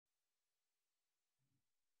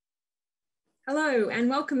Hello and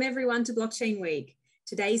welcome everyone to Blockchain Week.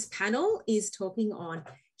 Today's panel is talking on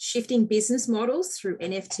shifting business models through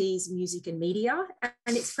NFTs, music and media,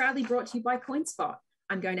 and it's proudly brought to you by CoinSpot.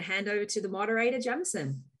 I'm going to hand over to the moderator,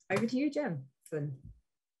 Jameson. Over to you, Jameson.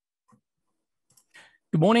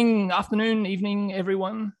 Good morning, afternoon, evening,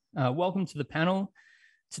 everyone. Welcome to the panel.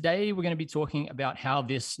 Today, we're going to be talking about how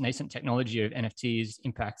this nascent technology of NFTs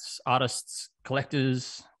impacts artists,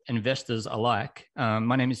 collectors, investors alike.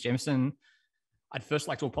 My name is Jameson. I'd first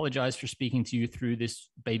like to apologize for speaking to you through this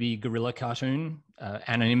baby gorilla cartoon.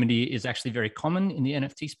 Anonymity is actually very common in the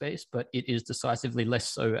NFT space, but it is decisively less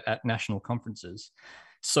so at national conferences.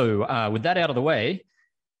 So with that out of the way,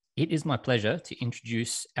 it is my pleasure to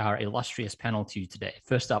introduce our illustrious panel to you today.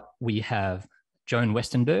 First up, we have Joan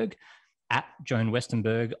Westenberg, at Joan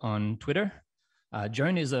Westenberg on Twitter.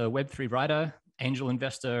 Joan is a Web3 writer, angel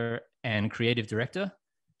investor, and creative director.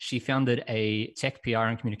 She founded a tech PR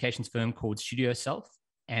and communications firm called Studio Self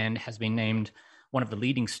and has been named one of the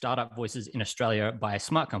leading startup voices in Australia by a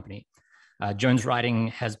smart company. Joan's writing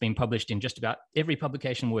has been published in just about every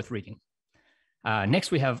publication worth reading. Next,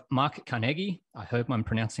 we have Mark Carnegie. I hope I'm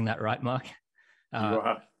pronouncing that right, Mark. You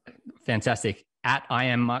are. Fantastic. At I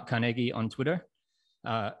am Mark Carnegie on Twitter.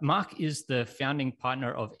 Mark is the founding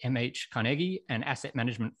partner of MH Carnegie, an asset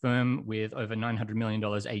management firm with over $900 million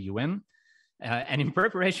AUM. And in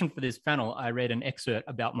preparation for this panel, I read an excerpt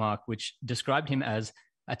about Mark, which described him as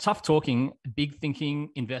a tough-talking, big-thinking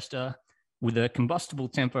investor with a combustible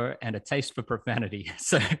temper and a taste for profanity.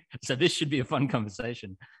 So this should be a fun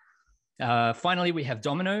conversation. Finally, we have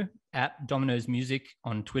Domino at Domino's Music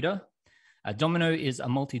on Twitter. Domino is a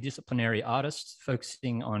multidisciplinary artist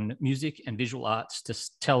focusing on music and visual arts to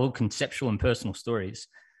tell conceptual and personal stories.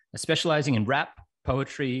 Specializing in rap,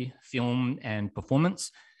 poetry, film, and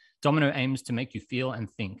performance, Domino aims to make you feel and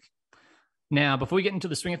think. Now, before we get into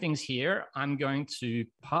the swing of things here, I'm going to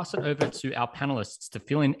pass it over to our panelists to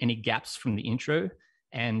fill in any gaps from the intro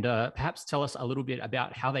and perhaps tell us a little bit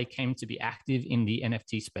about how they came to be active in the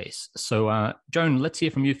NFT space. So Joan, let's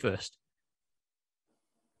hear from you first.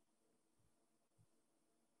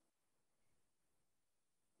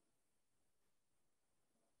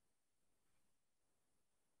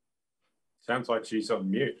 Sounds like she's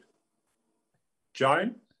on mute.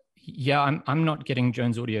 Joan? Yeah, I'm not getting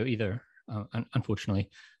Joan's audio either,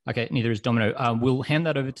 unfortunately. Okay, neither is Domino. We'll hand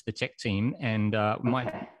that over to the tech team and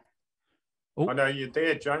Okay. Oh, no, you're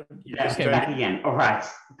there, Joan. Okay, back again. All right,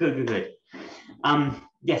 good.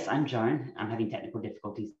 Yes, I'm Joan. I'm having technical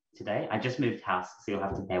difficulties today. I just moved house, so you'll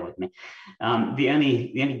have to bear with me. The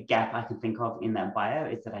only gap I can think of in that bio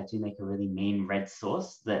is that I do make a really mean red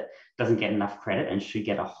sauce that doesn't get enough credit and should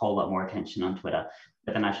get a whole lot more attention on Twitter,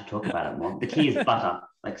 but then I should talk about it more. The key is butter,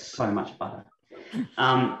 like so much butter.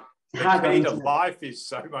 The key to life is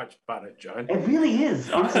so much butter, Joan. It really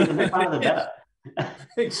is. Honestly, the more butter, the better.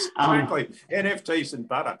 Exactly. NFTs and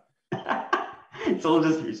butter. It's all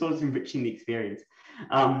just enriching the experience.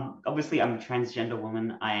 Obviously, I'm a transgender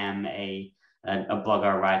woman. I am a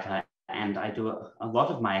blogger, writer, and I do a lot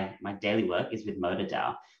of my daily work is with MODA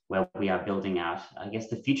DAO, where we are building out, I guess,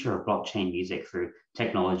 the future of blockchain music through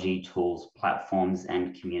technology, tools, platforms,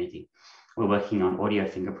 and community. We're working on audio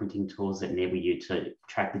fingerprinting tools that enable you to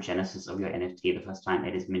track the genesis of your NFT the first time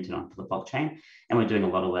it is minted onto the blockchain. And we're doing a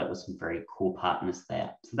lot of work with some very cool partners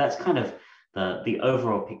there. So that's kind of the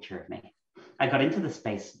overall picture of me. I got into the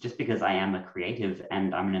space just because I am a creative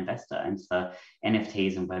and I'm an investor. And so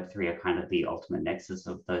NFTs and Web3 are kind of the ultimate nexus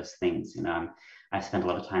of those things. You know, I spent a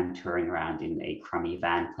lot of time touring around in a crummy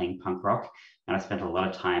van playing punk rock. And I spent a lot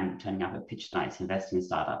of time turning up at pitch nights, investing in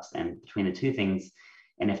startups. And between the two things,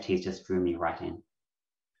 NFTs just drew me right in.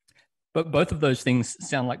 But both of those things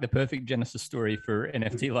sound like the perfect genesis story for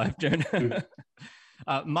NFT life, Joan.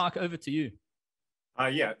 Mark, over to you.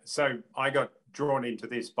 Yeah, so I got drawn into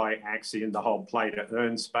this by accident, the whole play to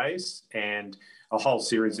earn space and a whole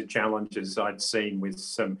series of challenges I'd seen with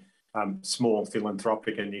some small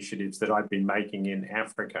philanthropic initiatives that I'd been making in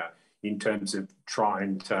Africa in terms of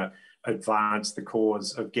trying to advance the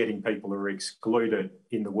cause of getting people who are excluded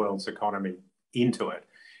in the world's economy into it.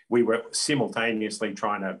 We were simultaneously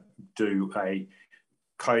trying to do a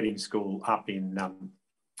coding school up in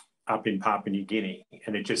Papua New Guinea,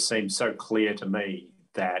 and it just seemed so clear to me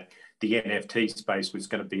that the NFT space was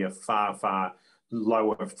going to be a far, far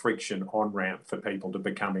lower friction on-ramp for people to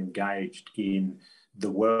become engaged in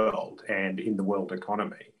the world and in the world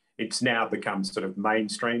economy. It's now become sort of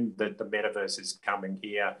mainstream that the metaverse is coming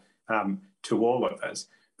here to all of us.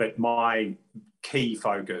 But my key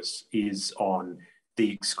focus is on the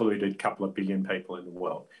excluded couple of billion people in the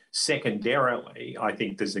world. Secondarily, I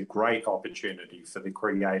think there's a great opportunity for the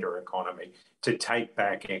creator economy to take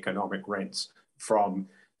back economic rents from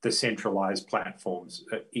the centralized platforms,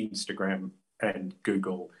 Instagram and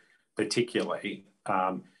Google particularly,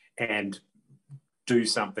 and do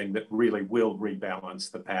something that really will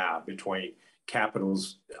rebalance the power between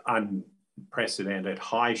capital's unprecedented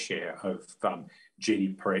high share of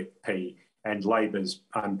GDP and Labor's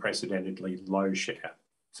unprecedentedly low share.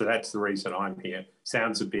 So that's the reason I'm here.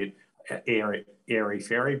 Sounds a bit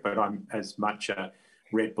airy-fairy, but I'm as much a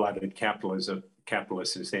red-blooded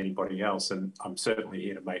capitalist as anybody else, and I'm certainly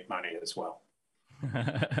here to make money as well.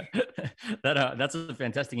 That's a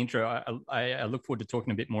fantastic intro. I look forward to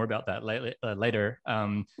talking a bit more about that later.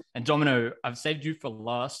 And Domino, I've saved you for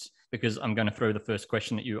last because I'm going to throw the first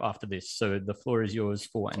question at you after this. So the floor is yours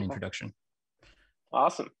for an introduction.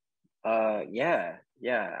 Awesome.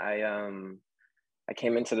 I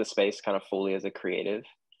came into the space kind of fully as a creative,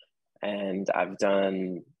 and I've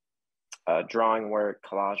done drawing work,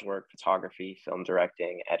 collage work, photography, film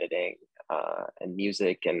directing, editing, and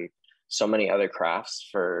music, and so many other crafts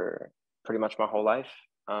for pretty much my whole life.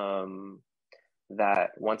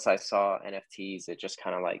 That once I saw NFTs, it just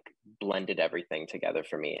kind of like blended everything together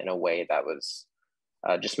for me in a way that was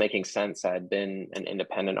just making sense. I had been an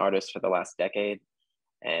independent artist for the last decade,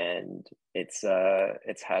 and it's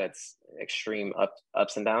had its extreme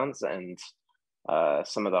ups and downs, and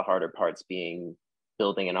some of the harder parts being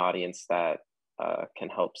building an audience that can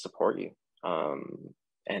help support you,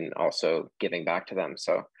 and also giving back to them.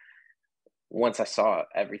 So once I saw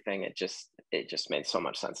everything, it just made so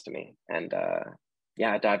much sense to me. And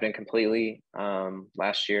I dived in completely.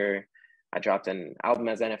 Last year, I dropped an album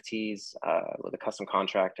as NFTs with a custom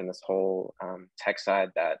contract and this whole tech side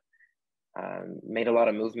that made a lot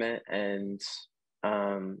of movement. And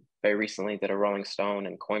very recently did a Rolling Stone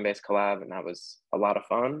and Coinbase collab, and that was a lot of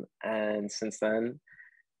fun. And since then,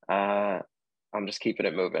 I'm just keeping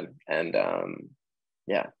it moving. And I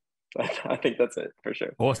think that's it for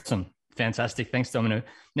sure. Awesome. Fantastic. Thanks, Domino.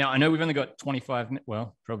 Now, I know we've only got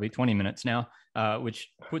probably 20 minutes now,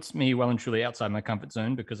 which puts me well and truly outside my comfort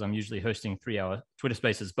zone because I'm usually hosting 3-hour Twitter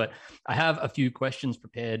spaces. But I have a few questions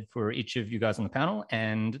prepared for each of you guys on the panel.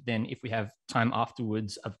 And then if we have time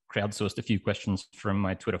afterwards, I've crowdsourced a few questions from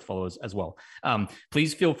my Twitter followers as well.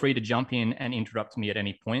 Please feel free to jump in and interrupt me at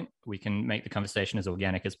any point. We can make the conversation as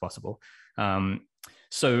organic as possible.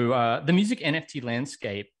 So the music NFT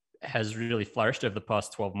landscape has really flourished over the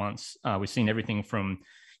past 12 months. We've seen everything from,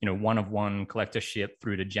 one-of-one collectorship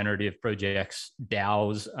through to generative projects,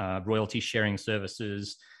 DAOs, royalty sharing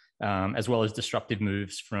services, as well as disruptive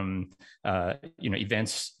moves from,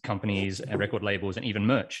 events companies and record labels and even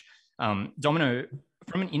merch. Domino,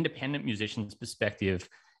 from an independent musician's perspective,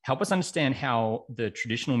 help us understand how the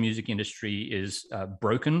traditional music industry is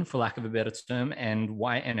broken, for lack of a better term, and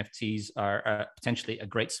why NFTs are potentially a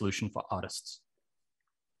great solution for artists.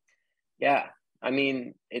 Yeah, I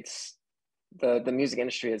mean, it's the music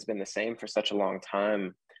industry has been the same for such a long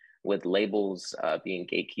time, with labels being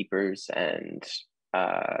gatekeepers and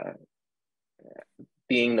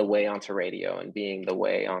being the way onto radio and being the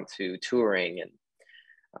way onto touring and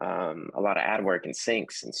a lot of ad work and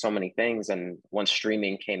syncs and so many things. And once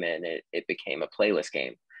streaming came in, it became a playlist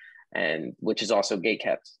game, and which is also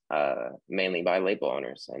gatekept mainly by label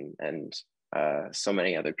owners and so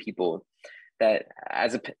many other people. That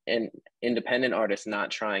as an independent artist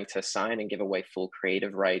not trying to sign and give away full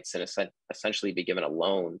creative rights and essentially be given a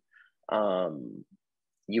loan,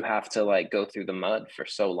 you have to go through the mud for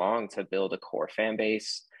so long to build a core fan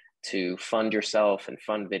base, to fund yourself and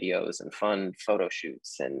fund videos and fund photo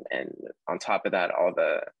shoots. And on top of that, all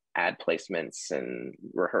the ad placements and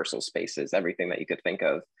rehearsal spaces, everything that you could think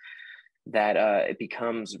of, that it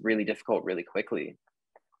becomes really difficult really quickly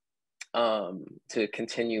to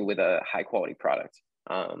continue with a high quality product.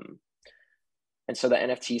 And so the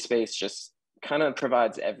NFT space just kind of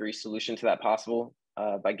provides every solution to that possible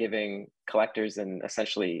by giving collectors and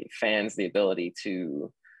essentially fans the ability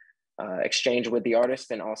to exchange with the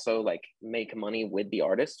artist and also make money with the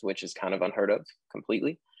artist, which is kind of unheard of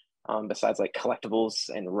completely. Besides collectibles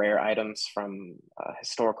and rare items from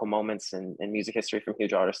historical moments in music history from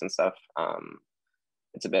huge artists and stuff,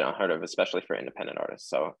 it's a bit unheard of, especially for independent artists.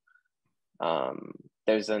 So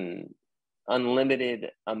there's an unlimited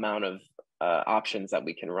amount of options that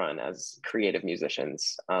we can run as creative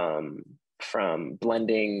musicians, from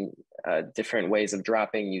blending different ways of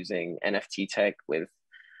dropping using NFT tech with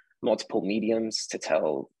multiple mediums to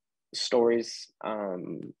tell stories,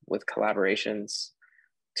 with collaborations,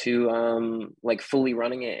 to fully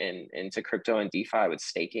running it into crypto and DeFi with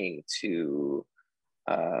staking, to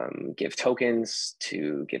give tokens,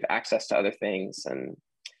 to give access to other things, and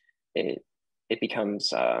it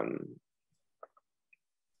becomes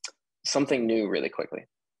something new really quickly.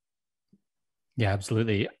 Yeah,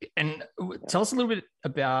 absolutely. And tell us a little bit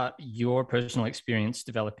about your personal experience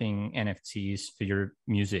developing NFTs for your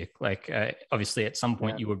music. Like, obviously, at some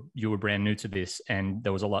point you were brand new to this, and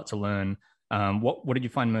there was a lot to learn. What did you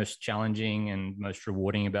find most challenging and most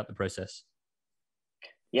rewarding about the process?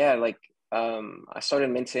 Yeah, like I started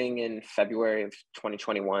minting in February of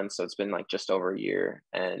 2021, so it's been like just over a year,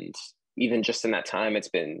 and even just in that time, it's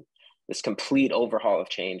been this complete overhaul of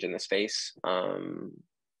change in the space.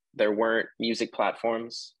 There weren't music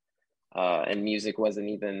platforms, and music wasn't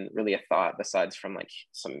even really a thought besides from like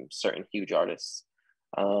some certain huge artists.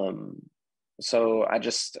 So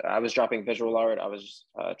I was dropping visual art, I was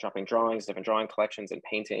dropping drawings, different drawing collections and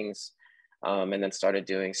paintings, and then started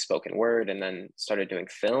doing spoken word, and then started doing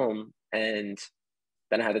film. And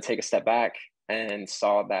then I had to take a step back and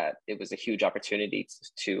saw that it was a huge opportunity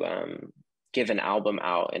to give an album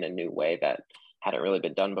out in a new way that hadn't really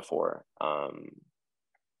been done before.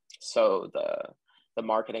 So the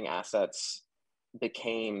marketing assets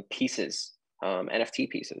became pieces,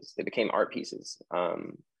 NFT pieces. They became art pieces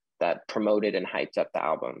that promoted and hyped up the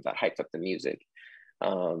album, that hyped up the music.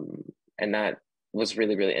 And that was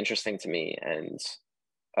really, really interesting to me. And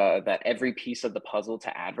that every piece of the puzzle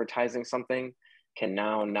to advertising something can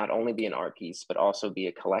now not only be an art piece, but also be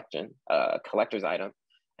a collector's item.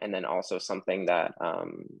 And then also something that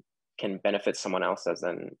can benefit someone else as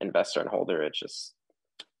an investor and holder. It's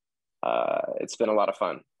been a lot of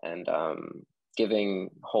fun, and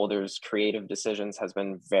giving holders creative decisions has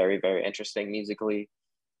been very, very interesting musically,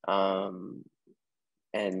 and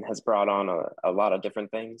has brought on a lot of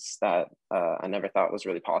different things that I never thought was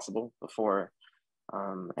really possible before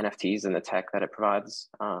NFTs and the tech that it provides.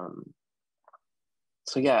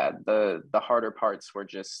 So yeah, the harder parts were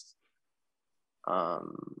just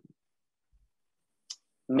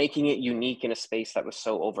making it unique in a space that was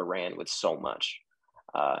so overran with so much.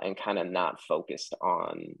 And kind of not focused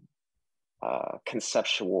on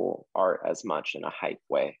conceptual art as much in a hype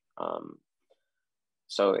way.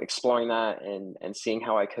 So exploring that and seeing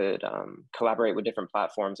how I could collaborate with different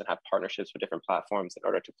platforms and have partnerships with different platforms in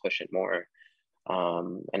order to push it more,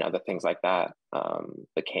 and other things like that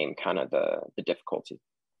became kind of the difficulty.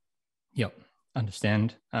 Yep,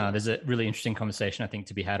 understand. There's a really interesting conversation, I think,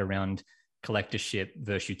 to be had around collectorship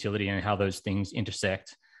versus utility and how those things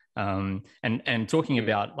intersect. And talking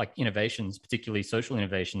about like innovations, particularly social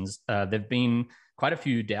innovations, there've been quite a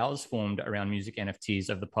few DAOs formed around music NFTs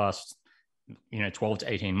over the past 12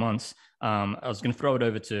 to 18 months. I was going to throw it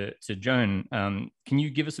over to Joan. Can you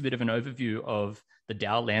give us a bit of an overview of the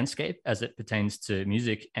DAO landscape as it pertains to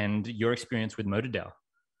music and your experience with MODA DAO?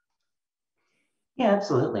 Yeah,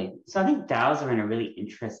 absolutely. So I think DAOs are in a really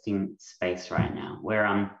interesting space right now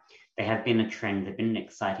where they have been a trend, they've been an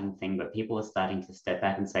exciting thing, but people are starting to step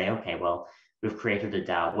back and say, okay, well, we've created a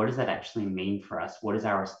DAO. What does that actually mean for us? What is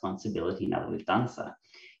our responsibility now that we've done so?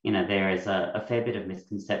 There is a fair bit of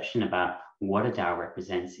misconception about what a DAO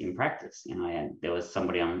represents in practice. There was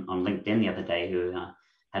somebody on LinkedIn the other day who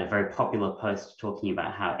had a very popular post talking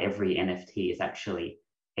about how every NFT is actually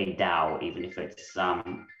a DAO, even if it's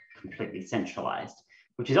completely centralized,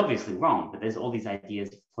 which is obviously wrong, but there's all these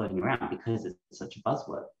ideas floating around because it's such a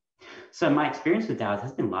buzzword. So my experience with DAOs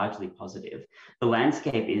has been largely positive. The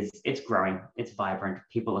landscape it's growing, it's vibrant.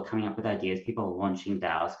 People are coming up with ideas, people are launching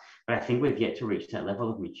DAOs, but I think we've yet to reach that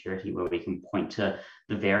level of maturity where we can point to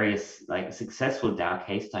the various like successful DAO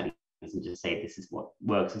case studies and just say, this is what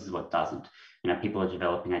works, this is what doesn't. People are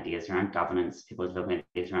developing ideas around governance, people are developing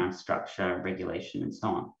ideas around structure, regulation, and so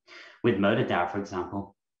on. With MODA DAO, for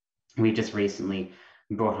example, we just recently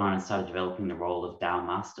brought on and started developing the role of DAO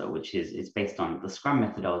Master, which is based on the Scrum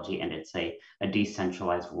methodology, and it's a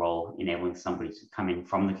decentralized role enabling somebody to come in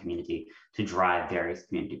from the community to drive various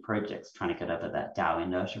community projects, trying to get over that DAO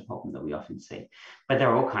inertia problem that we often see. But there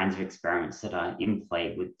are all kinds of experiments that are in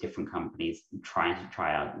play with different companies trying to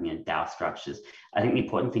try out DAO structures. I think the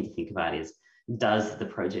important thing to think about is, does the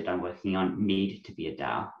project I'm working on need to be a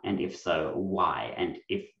DAO? And if so, why? And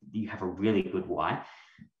if you have a really good why,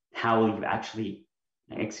 how will you actually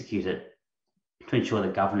execute it to ensure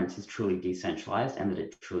that governance is truly decentralized and that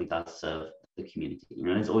it truly does serve the community?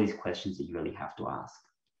 There's all these questions that you really have to ask.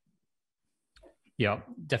 Yeah,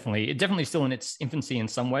 definitely. It definitely still in its infancy in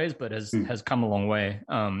some ways, but has come a long way.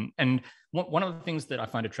 And one of the things that I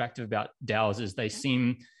find attractive about DAOs is they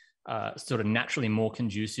seem sort of naturally more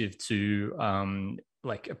conducive to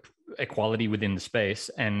like equality within the space.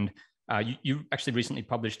 And you actually recently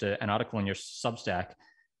published an article on your Substack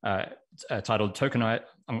titled "Tokenize."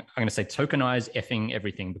 I'm going to say "Tokenize effing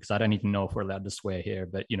everything" because I don't even know if we're allowed to swear here,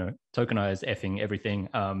 but tokenize effing everything.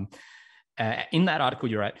 In that article,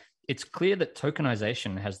 you're right. It's clear that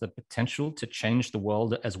tokenization has the potential to change the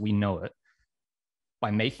world as we know it. By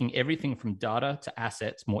making everything from data to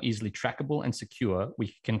assets more easily trackable and secure,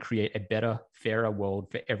 we can create a better, fairer world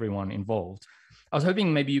for everyone involved. I was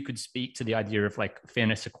hoping maybe you could speak to the idea of like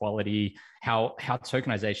fairness, equality, how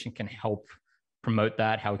tokenization can help promote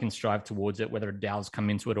that, how we can strive towards it, whether DAOs come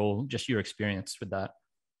into it all, just your experience with that.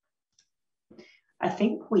 I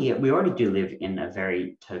think we already do live in a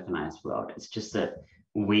very tokenized world. It's just that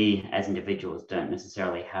we as individuals don't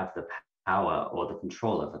necessarily have the power or the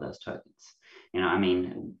control over those tokens. I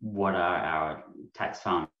mean, what are our tax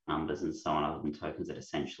file numbers and so on, other than tokens that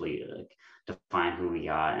essentially define who we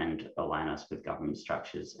are and align us with government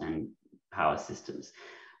structures and power systems?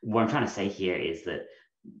 What I'm trying to say here is that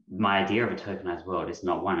my idea of a tokenized world is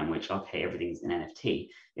not one in which, okay, everything's an NFT.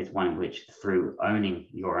 It's one in which through owning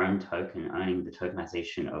your own token, owning the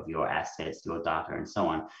tokenization of your assets, your data, and so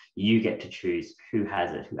on, you get to choose who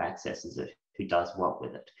has it, who accesses it, who does what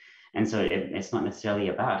with it. And so it's not necessarily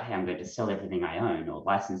about, hey, I'm going to sell everything I own or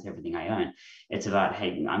license everything I own. It's about,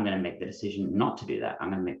 hey, I'm going to make the decision not to do that. I'm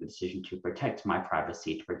going to make the decision to protect my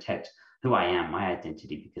privacy, to protect who I am, my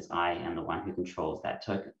identity, because I am the one who controls that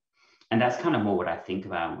token. And that's kind of more what I think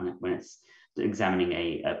about when it's examining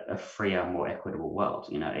a freer, more equitable world.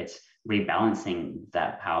 It's rebalancing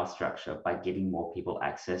that power structure by giving more people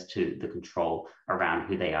access to the control around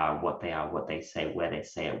who they are, what they say, where they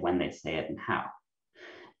say it, when they say it, and how.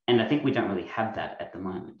 And I think we don't really have that at the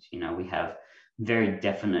moment. We have very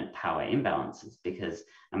definite power imbalances because,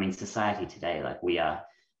 I mean, society today, like we are,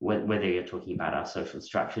 whether you're talking about our social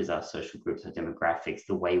structures, our social groups, our demographics,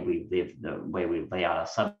 the way we live, the way we lay out our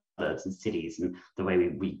suburbs and cities, and the way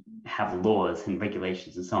we have laws and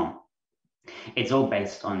regulations and so on. It's all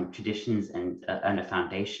based on traditions and a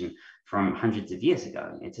foundation from hundreds of years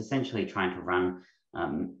ago. It's essentially trying to run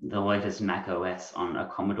the latest Mac OS on a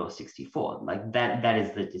Commodore 64. Like that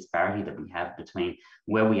is the disparity that we have between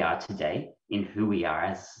where we are today in who we are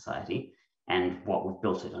as a society and what we've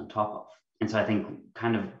built it on top of. And so I think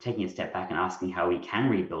kind of taking a step back and asking how we can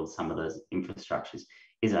rebuild some of those infrastructures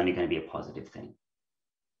is only going to be a positive thing.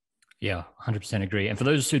 Yeah, 100% agree. And for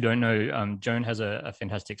those who don't know, Joan has a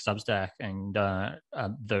fantastic Substack, and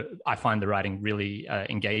I find the writing really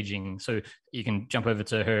engaging. So you can jump over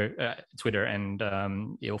to her Twitter, and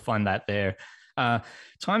you'll find that there.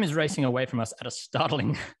 Time is racing away from us at a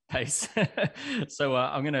startling pace. So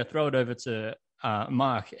I'm going to throw it over to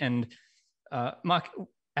Mark. And Mark,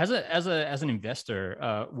 as an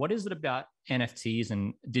investor, what is it about NFTs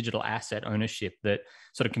and digital asset ownership that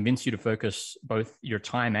sort of convinced you to focus both your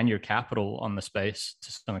time and your capital on the space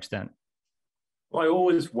to some extent? Well, I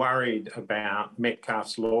always worried about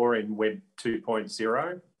Metcalfe's law in Web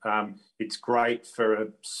 2.0. It's great for a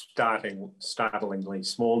startlingly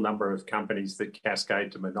small number of companies that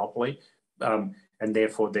cascade to monopoly, and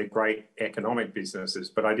therefore they're great economic businesses,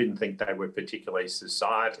 but I didn't think they were particularly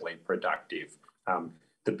societally productive.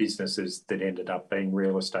 The businesses that ended up being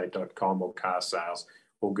realestate.com or car sales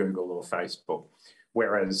or Google or Facebook.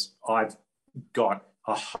 Whereas I've got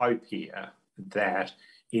a hope here that,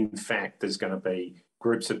 in fact, there's going to be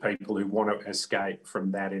groups of people who want to escape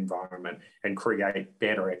from that environment and create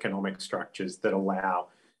better economic structures that allow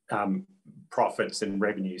profits and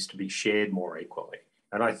revenues to be shared more equally.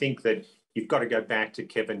 And I think that you've got to go back to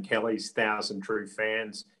Kevin Kelly's 1,000 True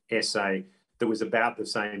Fans essay that was about the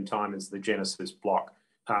same time as the Genesis block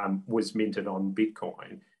was minted on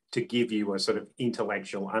Bitcoin to give you a sort of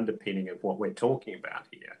intellectual underpinning of what we're talking about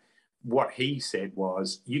here. What he said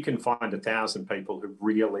was, you can find 1,000 people who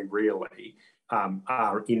really, really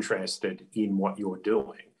are interested in what you're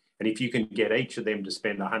doing. And if you can get each of them to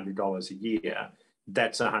spend $100 a year,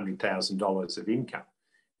 that's $100,000 of income.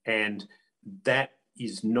 And that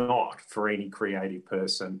is not for any creative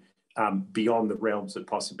person beyond the realms of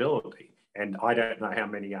possibility. And I don't know how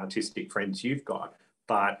many artistic friends you've got,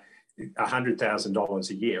 but $100,000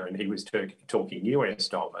 a year, and he was talking US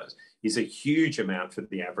dollars, is a huge amount for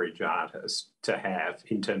the average artist to have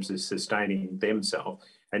in terms of sustaining themselves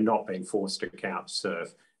and not being forced to couch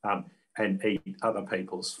surf and eat other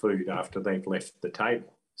people's food after they've left the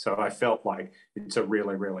table. So I felt like it's a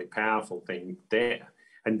really, really powerful thing there.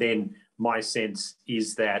 And then my sense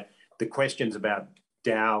is that the questions about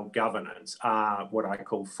DAO governance are what I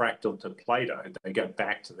call fractal to Plato. They go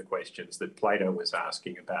back to the questions that Plato was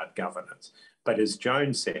asking about governance. But as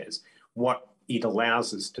Joan says, what it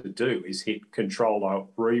allows us to do is hit control or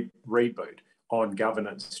reboot on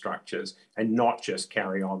governance structures and not just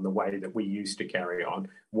carry on the way that we used to carry on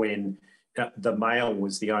when the mail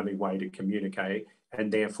was the only way to communicate,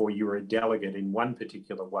 and therefore you were a delegate in one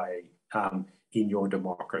particular way in your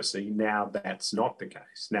democracy. Now that's not the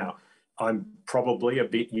case. Now, I'm probably a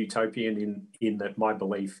bit utopian in that my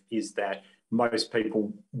belief is that most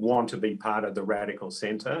people want to be part of the radical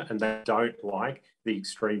centre and they don't like the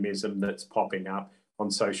extremism that's popping up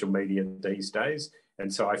on social media these days.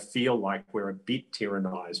 And so I feel like we're a bit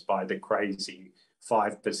tyrannised by the crazy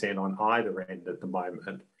 5% on either end at the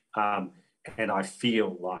moment. And I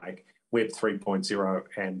feel like Web 3.0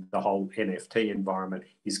 and the whole NFT environment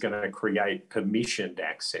is going to create permissioned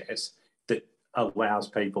access that allows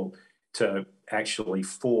people to actually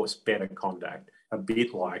force better conduct, a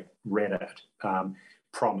bit like Reddit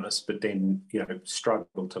promised, but then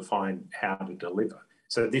struggle to find how to deliver.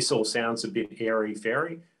 So this all sounds a bit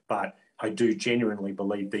airy-fairy, but I do genuinely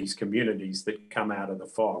believe these communities that come out of the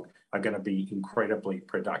fog are going to be incredibly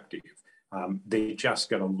productive. They're just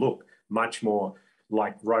going to look much more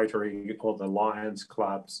like Rotary or the Lions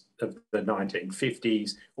clubs of the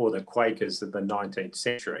 1950s or the Quakers of the 19th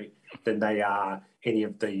century than they are any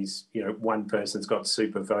of these, one person's got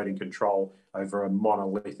super voting control over a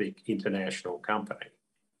monolithic international company.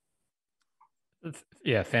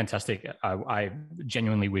 Yeah, fantastic. I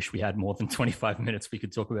genuinely wish we had more than 25 minutes. We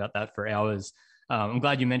could talk about that for hours. I'm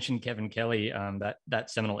glad you mentioned Kevin Kelly,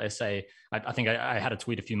 that seminal essay. I think I had a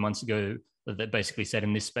tweet a few months ago that basically said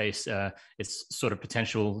in this space, it's sort of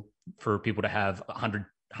potential for people to have 100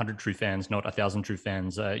 true fans, not 1,000 true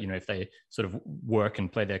fans, if they sort of work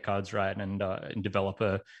and play their cards right and develop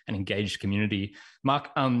an engaged community. Mark,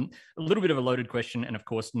 a little bit of a loaded question, and of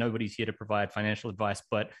course, nobody's here to provide financial advice,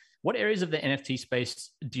 but what areas of the NFT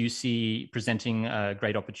space do you see presenting a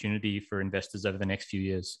great opportunity for investors over the next few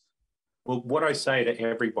years? Well, what I say to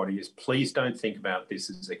everybody is please don't think about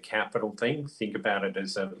this as a capital thing. Think about it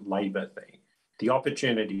as a labour thing. The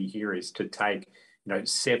opportunity here is to take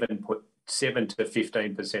 7 to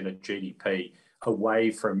 15% of GDP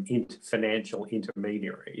away from financial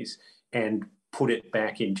intermediaries and put it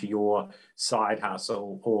back into your side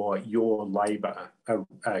hustle or your labour,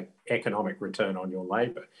 economic return on your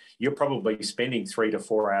labour. You're probably spending 3 to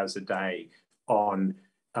 4 hours a day on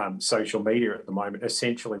social media at the moment,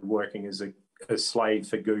 essentially working as a slave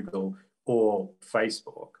for Google or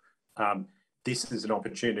Facebook. This is an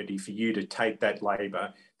opportunity for you to take that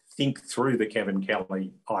labour, think through the Kevin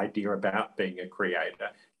Kelly idea about being a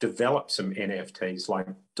creator, develop some NFTs like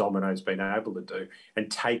Domino's been able to do,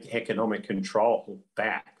 and take economic control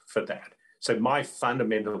back for that. So my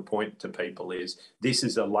fundamental point to people is this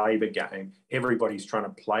is a labour game. Everybody's trying to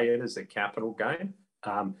play it as a capital game.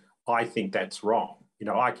 I think that's wrong.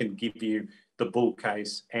 I can give you the bull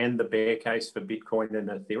case and the bear case for Bitcoin and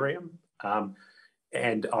Ethereum.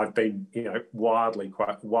 And I've been, widely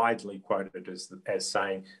quoted as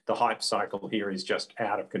saying the hype cycle here is just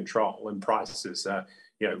out of control and prices are,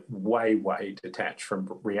 way detached from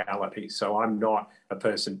reality. So I'm not a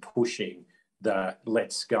person pushing the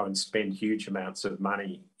let's go and spend huge amounts of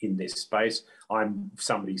money in this space. I'm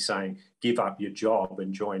somebody saying give up your job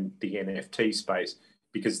and join the NFT space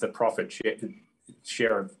because the profit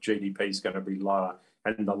share of GDP is going to be lower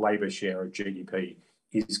and the labour share of GDP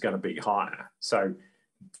is going to be higher. So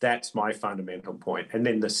that's my fundamental point. And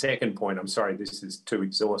then the second point, I'm sorry, this is too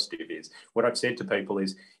exhaustive, is what I've said to people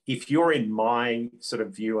is if you're in my sort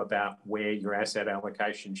of view about where your asset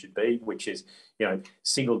allocation should be, which is,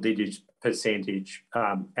 single digit percentage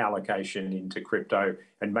allocation into crypto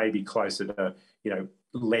and maybe closer to,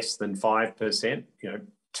 less than 5%,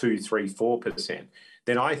 2, 3, 4%,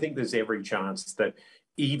 then I think there's every chance that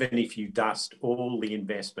even if you dust all the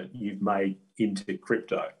investment you've made into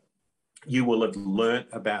crypto, you will have learnt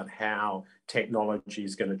about how technology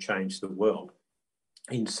is going to change the world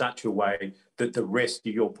in such a way that the rest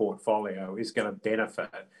of your portfolio is going to benefit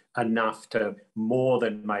enough to more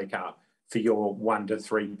than make up for your 1 to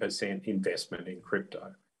 3% investment in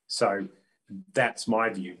crypto. So that's my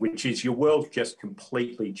view, which is your world just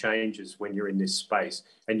completely changes when you're in this space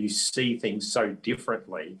and you see things so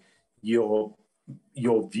differently. Your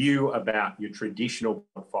view about your traditional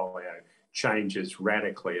portfolio changes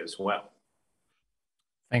radically as well.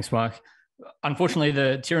 Thanks, Mark. Unfortunately,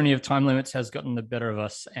 the tyranny of time limits has gotten the better of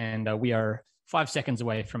us, and we are 5 seconds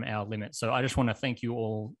away from our limit. So I just want to thank you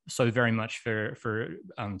all so very much for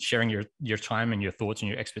sharing your time and your thoughts and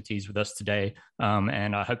your expertise with us today.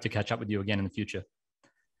 And I hope to catch up with you again in the future.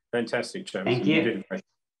 Fantastic, Jameson. Thank you.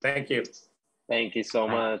 Thank you. Thank you so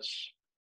much.